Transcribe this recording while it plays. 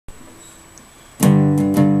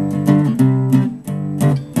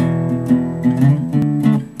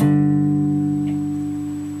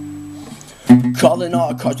calling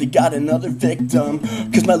all cards, we got another victim.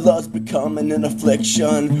 Cause my love's becoming an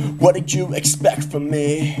affliction. What did you expect from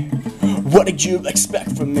me? What did you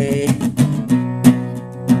expect from me?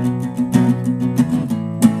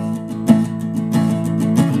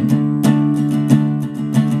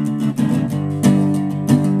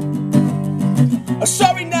 I'm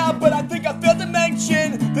sorry now, but I think I failed to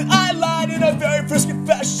mention that I lied in our very first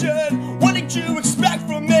confession. What did you expect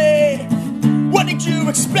from me? What did you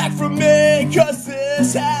expect from me? Cause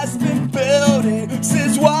this has been building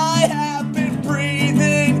since I have been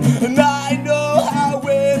breathing, and I know how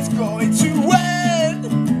it's going to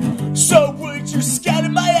end. So would you scatter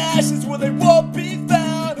my ashes where they won't be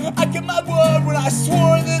found? I kept my word when I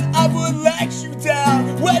swore that I would let you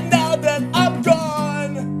down. Well, now that I'm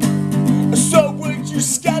gone, so would you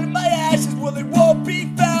scatter my ashes where they won't be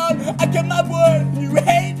found? I kept my word, you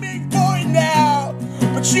hate me for it now,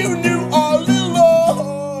 but you knew all along.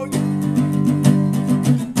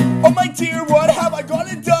 Oh my dear, what have I gone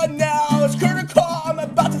and done now? It's curtain call, I'm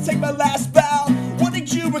about to take my last bow. What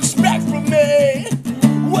did you expect from me?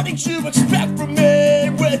 What did you expect from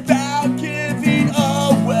me? Without giving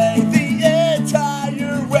away the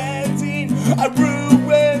entire ending, I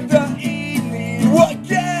ruined the evening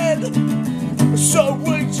again. So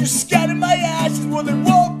would you scatter my ashes where they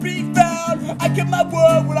won't be found? I kept my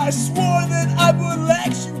word when I swore that I would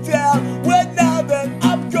let you down. Well, now that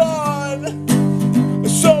I'm gone,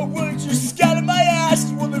 so would you scatter my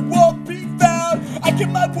ashes where they won't be found? I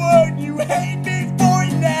kept my word, you hate me for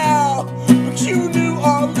it now, but you knew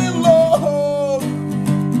all along.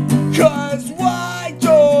 Cause why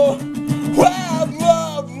don't have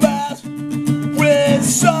love left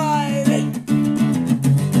inside?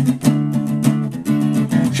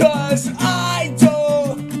 Cause I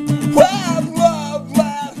don't have love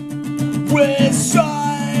left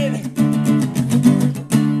inside.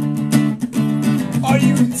 Are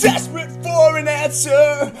you desperate for an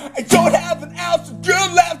answer? I don't have an ounce of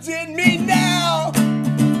good left in me now.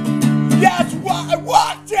 That's why I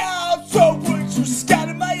walked out. So would you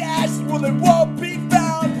scatter my ashes where they won't be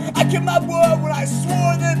found? I kept my word when I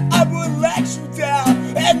swore that I would let you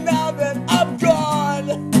down, and now that I'm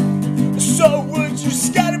gone, so would you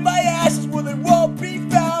scatter my ashes where they won't be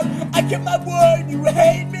found? I kept my word, you